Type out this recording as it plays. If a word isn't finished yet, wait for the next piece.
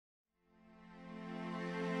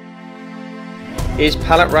Is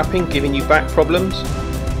pallet wrapping giving you back problems?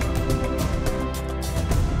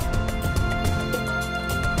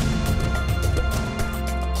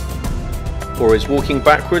 Or is walking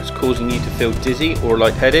backwards causing you to feel dizzy or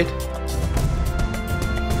lightheaded?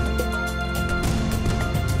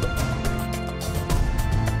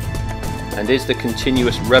 And is the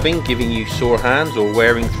continuous rubbing giving you sore hands or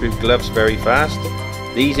wearing through gloves very fast?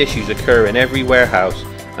 These issues occur in every warehouse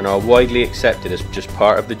and are widely accepted as just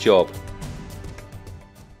part of the job.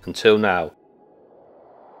 Until now.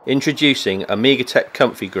 Introducing Omegatech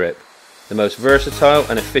Comfi-Grip, the most versatile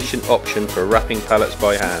and efficient option for wrapping pallets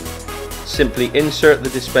by hand. Simply insert the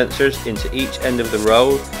dispensers into each end of the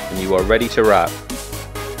roll and you are ready to wrap.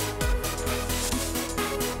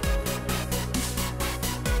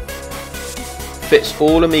 Fits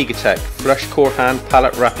all Omegatech flush core hand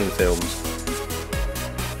pallet wrapping films.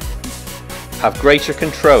 Have greater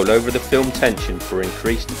control over the film tension for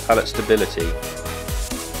increased pallet stability.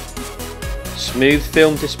 Smooth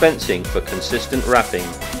film dispensing for consistent wrapping.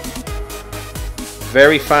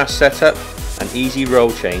 Very fast setup and easy roll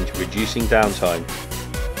change, reducing downtime.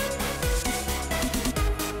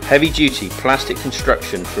 Heavy duty plastic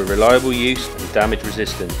construction for reliable use and damage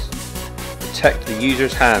resistance. Protect the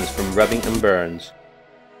user's hands from rubbing and burns.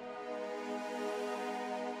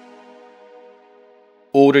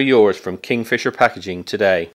 Order yours from Kingfisher Packaging today.